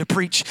I'm getting to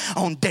preach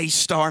on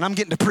Daystar and I'm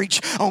getting to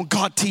preach on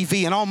God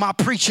TV and all my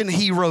preaching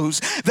heroes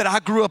that I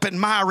grew up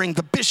admiring,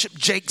 the Bishop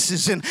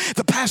Jakeses and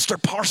the Pastor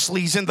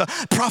Parsleys and the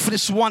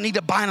Prophetess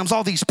Juanita Bynums,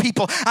 all these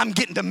people. I'm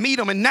getting to meet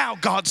them, and now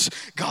God's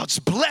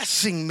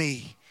blessing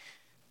me.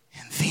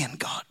 And then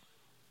God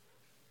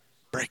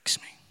breaks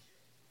me.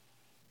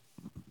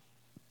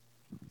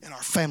 And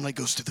our family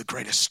goes through the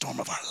greatest storm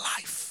of our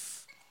life.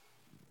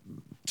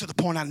 To the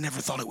point I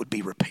never thought it would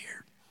be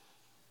repaired.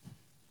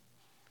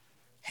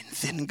 And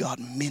then God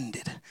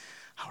mended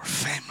our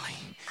family.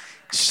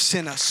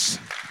 Sent us.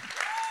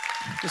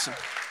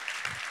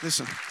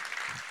 Listen.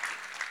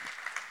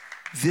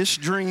 This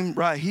dream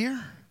right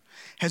here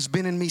has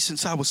been in me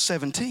since I was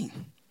 17.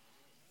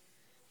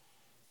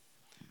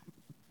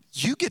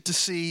 You get to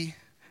see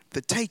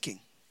the taking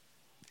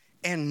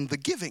and the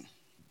giving.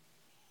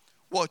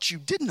 What you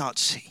did not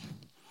see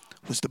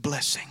was the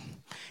blessing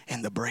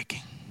and the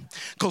breaking.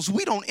 Because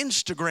we don't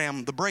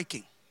Instagram the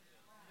breaking.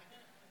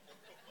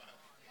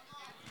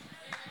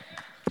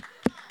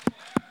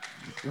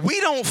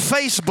 We don't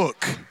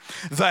Facebook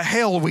the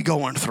hell we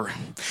going through.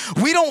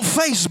 We don't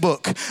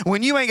Facebook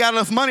when you ain't got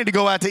enough money to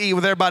go out to eat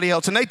with everybody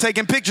else, and they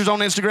taking pictures on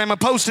Instagram and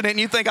posting it, and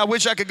you think, I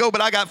wish I could go,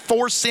 but I got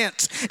 4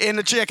 cents in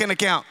the checking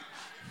account.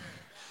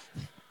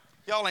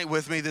 Y'all ain't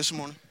with me this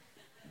morning.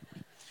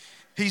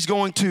 He's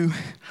going to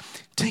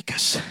take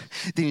us,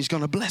 then he's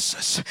going to bless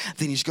us,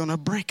 then he's going to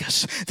break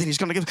us, then he's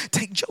going to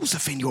take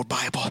Joseph in your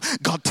Bible.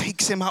 God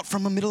takes him out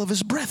from the middle of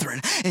his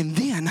brethren, and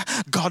then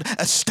God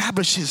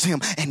establishes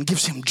him and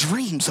gives him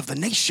dreams of the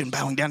nation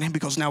bowing down to him,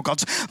 because now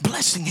God's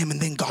blessing him,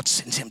 and then God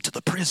sends him to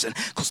the prison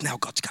because now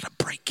God's got to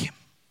break him.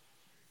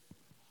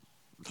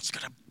 God's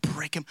got to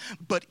break him.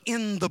 But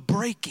in the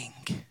breaking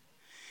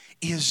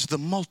is the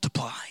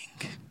multiplying.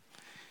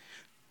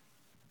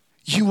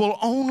 You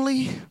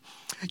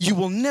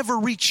will never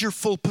reach your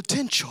full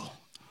potential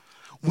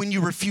when you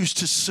refuse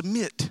to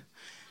submit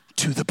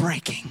to the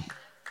breaking.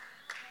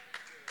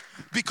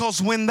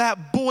 Because when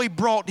that boy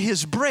brought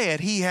his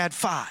bread, he had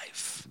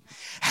 5.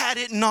 Had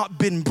it not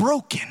been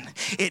broken,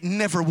 it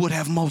never would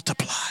have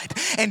multiplied.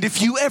 And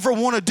if you ever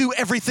want to do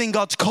everything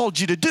God's called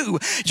you to do,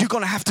 you're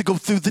going to have to go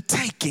through the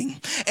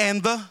taking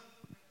and the...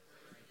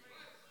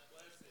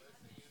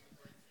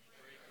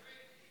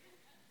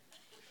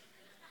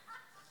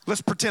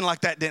 Let's pretend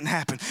like that didn't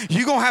happen.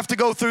 You're going to have to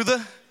go through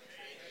the...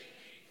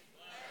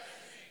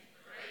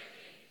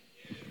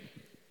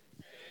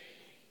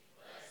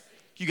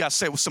 You got to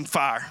say it with some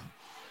fire.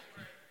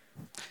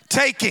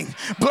 Taking,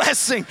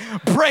 blessing,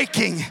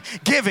 breaking,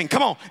 giving.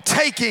 Come on.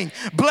 Taking,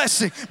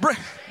 blessing,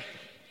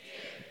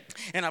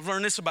 And I've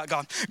learned this about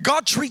God.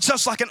 God treats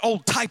us like an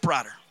old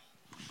typewriter.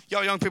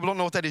 Y'all young people don't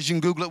know what that is. You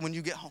can Google it when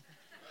you get home.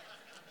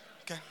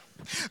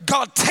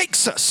 God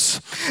takes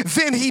us,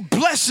 then he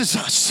blesses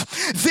us,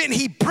 then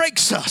he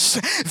breaks us,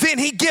 then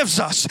he gives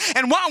us.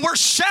 And while we're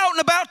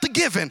shouting about the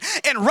giving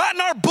and writing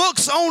our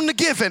books on the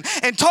giving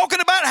and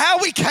talking about how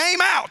we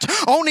came out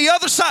on the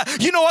other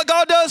side, you know what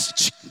God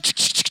does?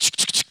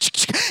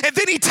 And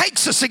then he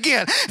takes us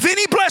again, then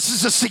he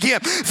blesses us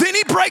again, then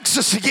he breaks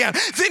us again,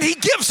 then he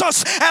gives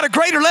us at a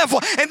greater level.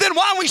 And then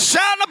while we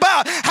shouting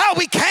about how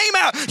we came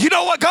out, you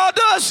know what God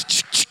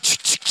does?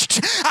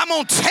 I'm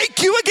going to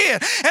take you again,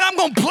 and I'm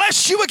going to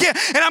bless you again,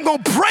 and I'm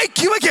going to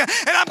break you again,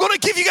 and I'm going to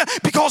give you again,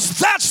 because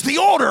that's the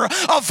order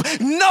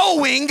of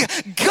knowing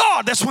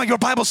God. That's why your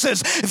Bible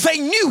says they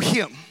knew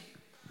him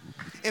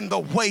in the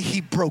way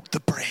he broke the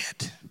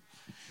bread.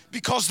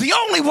 Because the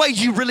only way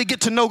you really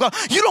get to know God,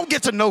 you don't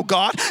get to know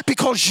God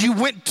because you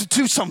went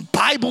to some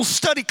Bible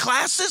study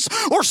classes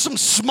or some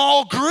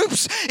small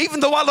groups,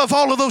 even though I love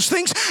all of those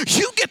things.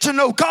 You get to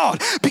know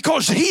God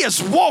because he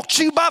has walked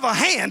you by the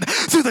hand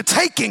through the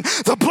taking,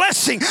 the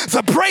blessing,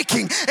 the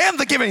breaking, and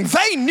the giving.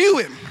 They knew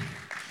him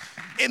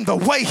in the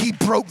way he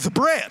broke the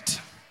bread.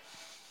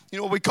 You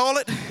know what we call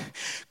it?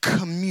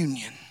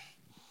 Communion.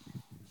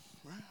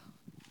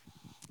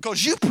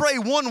 Because you pray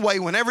one way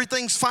when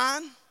everything's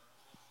fine.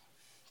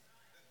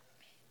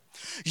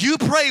 You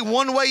pray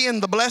one way in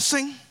the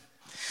blessing.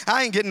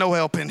 I ain't getting no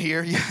help in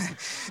here.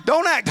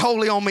 Don't act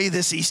holy on me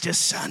this Easter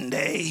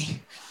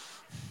Sunday.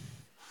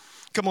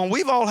 Come on,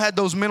 we've all had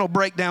those mental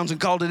breakdowns and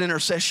called it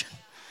intercession.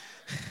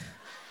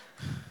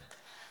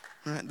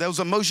 Right, those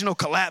emotional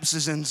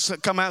collapses and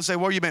come out and say,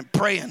 where you been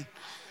praying?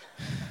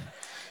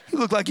 You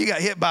look like you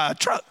got hit by a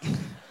truck.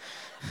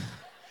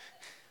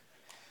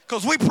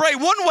 Because we pray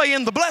one way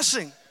in the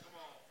blessing.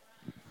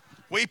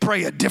 We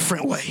pray a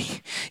different way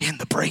in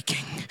the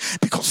breaking,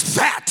 because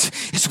that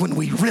is when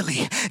we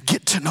really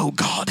get to know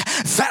God.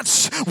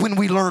 That's when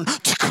we learn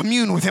to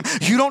commune with him.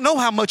 You don't know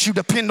how much you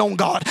depend on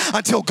God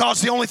until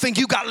God's the only thing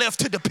you got left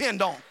to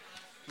depend on.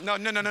 No,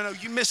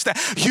 you missed that.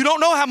 You don't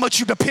know how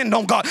much you depend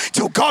on God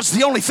until God's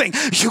the only thing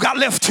you got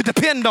left to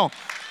depend on.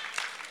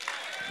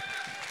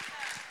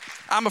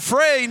 I'm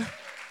afraid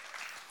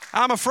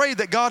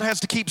that God has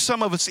to keep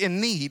some of us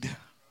in need,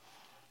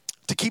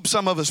 to keep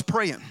some of us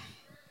praying.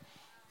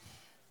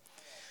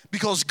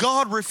 Because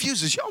God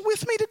refuses, y'all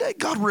with me today?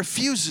 God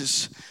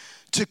refuses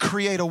to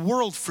create a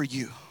world for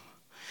you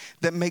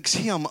that makes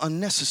him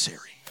unnecessary.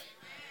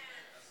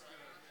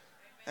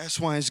 That's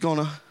why he's going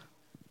to.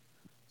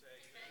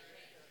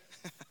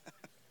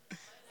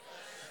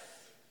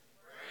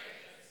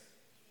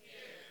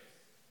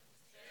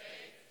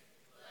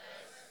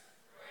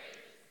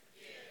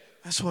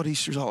 That's what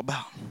Easter's all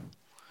about.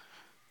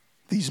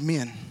 These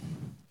men.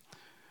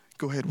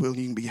 Go ahead, Will,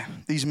 you can begin.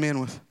 These men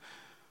with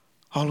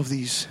all of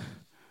these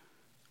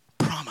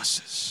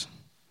promises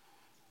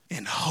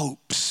and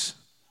hopes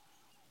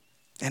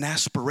and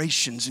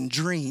aspirations and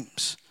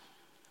dreams.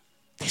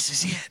 This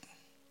is it.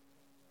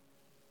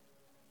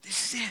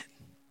 This is it.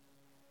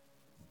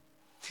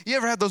 You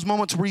ever had those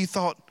moments where you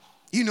thought,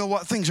 you know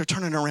what, things are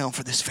turning around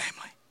for this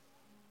family.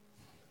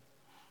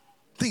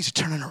 Things are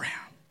turning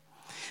around.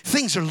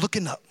 Things are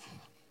looking up.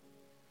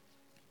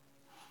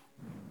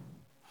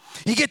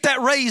 You get that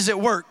raise at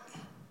work.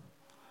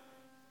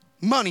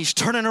 Money's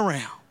turning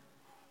around.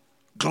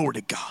 Glory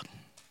to God.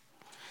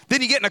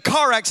 Then you get in a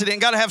car accident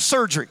and got to have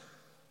surgery.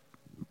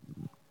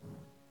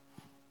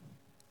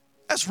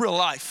 That's real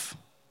life.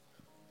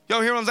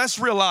 Y'all hear me? That's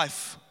real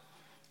life.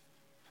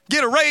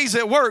 get a raise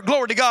at work,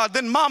 glory to God.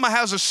 Then mama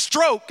has a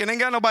stroke and ain't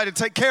got nobody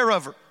to take care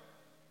of her.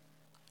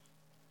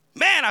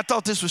 Man, I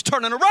thought this was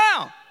turning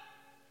around.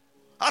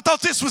 I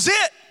thought this was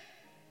it.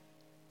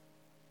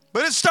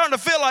 But it's starting to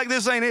feel like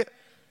this ain't it.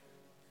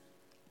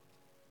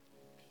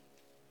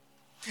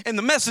 And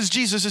the message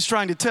Jesus is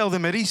trying to tell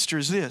them at Easter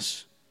is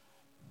this: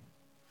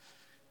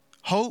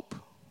 hope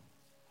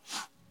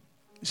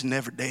is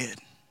never dead.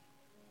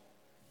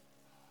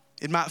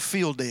 It might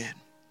feel dead.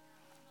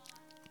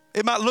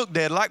 It might look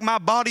dead. Like my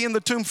body in the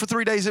tomb for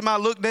 3 days, it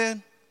might look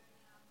dead.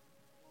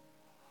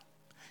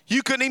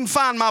 You couldn't even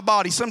find my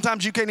body.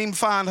 Sometimes you can't even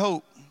find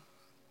hope.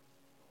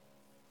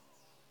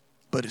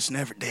 But it's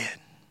never dead.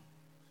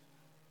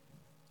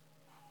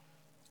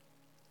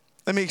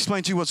 Let me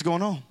explain to you what's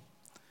going on.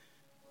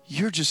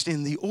 You're just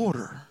in the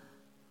order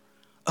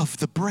of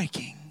the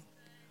breaking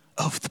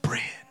of the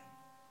bread.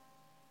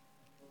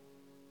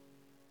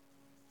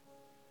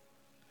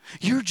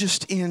 You're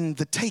just in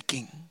the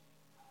taking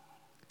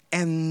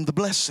and the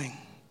blessing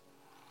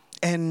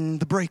and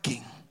the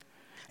breaking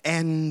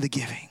and the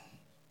giving.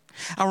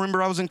 I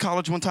remember I was in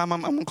college one time.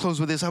 I'm going to close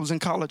with this. I was in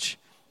college.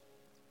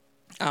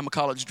 I'm a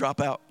college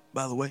dropout,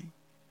 by the way, in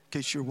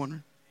case you're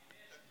wondering.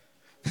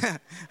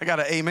 I got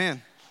an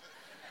amen.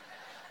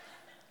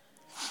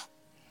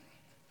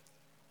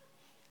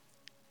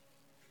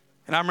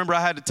 And I remember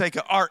I had to take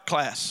an art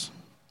class.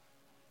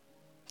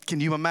 Can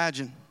you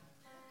imagine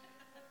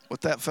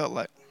what that felt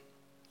like?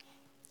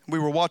 We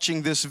were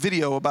watching this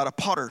video about a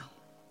potter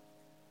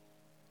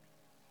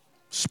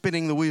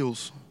spinning the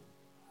wheels.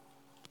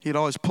 He'd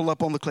always pull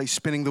up on the clay,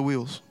 spinning the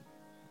wheels.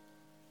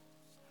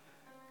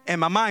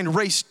 And my mind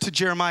raced to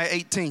Jeremiah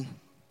 18.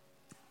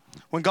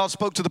 When God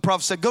spoke to the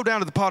prophet, said, go down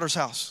to the potter's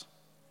house,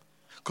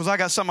 because I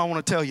got something I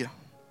want to tell you.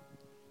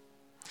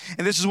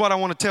 And this is what I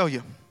want to tell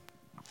you.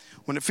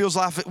 When it feels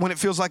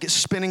like it's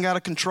spinning out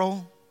of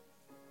control,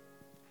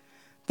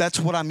 that's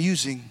what I'm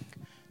using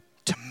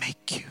to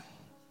make you.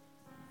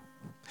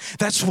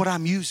 That's what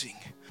I'm using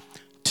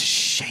to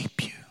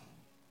shape you.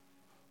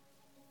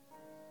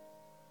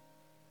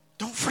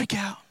 Don't freak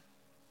out.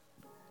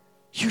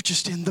 You're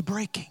just in the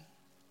breaking.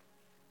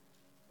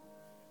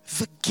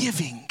 The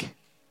giving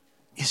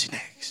is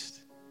next.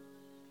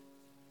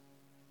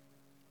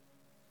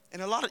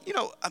 And a lot of,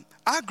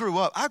 I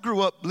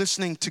grew up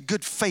listening to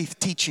good faith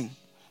teaching.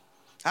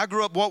 I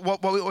grew up what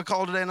we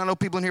call today, and I know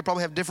people in here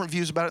probably have different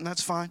views about it, and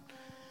that's fine.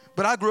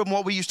 But I grew up in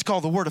what we used to call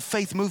the word of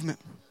faith movement.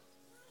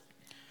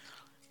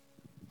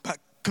 By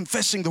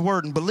confessing the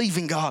word and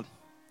believing God.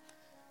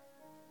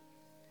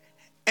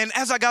 And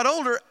as I got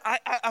older,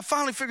 I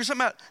finally figured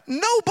something out.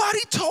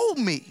 Nobody told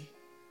me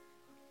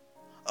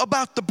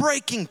about the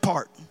breaking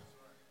part.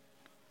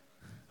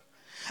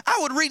 I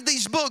would read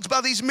these books by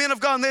these men of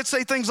God, and they'd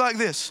say things like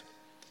this.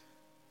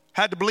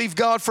 Had to believe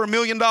God for $1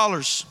 million.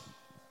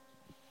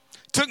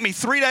 Took me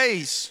 3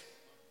 days.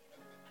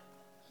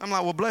 I'm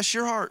like, well, bless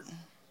your heart.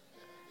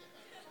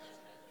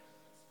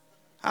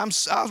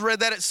 I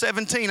read that at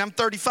 17. I'm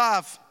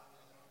 35.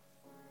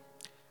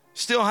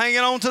 Still hanging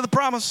on to the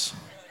promise.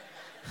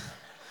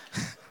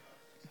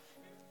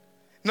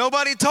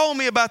 Nobody told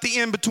me about the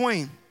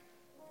in-between.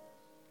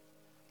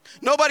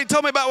 Nobody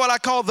told me about what I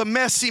call the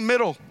messy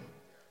middle.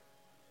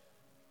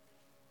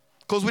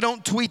 Because we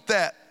don't tweet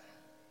that.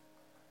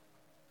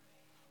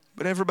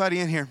 But everybody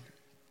in here,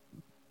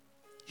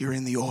 you're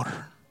in the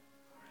order.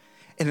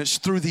 And it's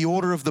through the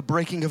order of the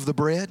breaking of the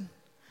bread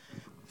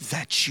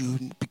that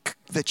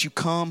you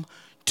come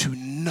to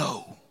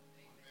know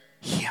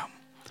Him.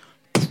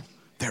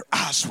 Their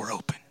eyes were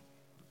open.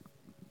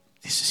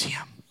 This is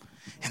Him.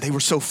 And they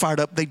were so fired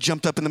up, they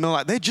jumped up in the middle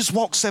of the night. They just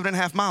walked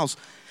 7.5 miles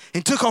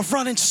and took off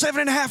running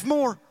 7.5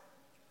 more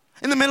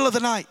in the middle of the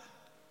night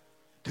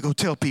to go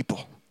tell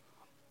people,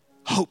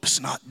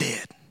 hope's not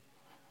dead.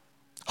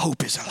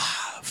 Hope is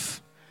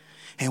alive.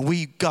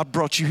 And God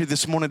brought you here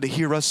this morning to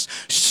hear us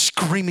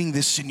screaming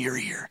this in your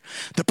ear.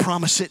 The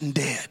promise isn't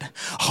dead.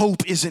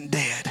 Hope isn't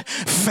dead.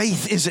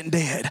 Faith isn't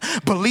dead.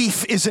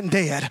 Belief isn't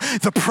dead.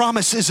 The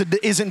promise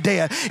isn't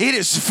dead. It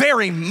is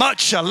very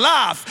much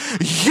alive.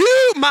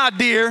 You, my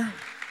dear,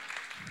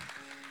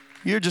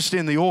 you're just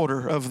in the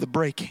order of the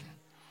breaking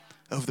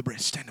of the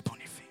bread. Stand upon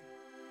your feet.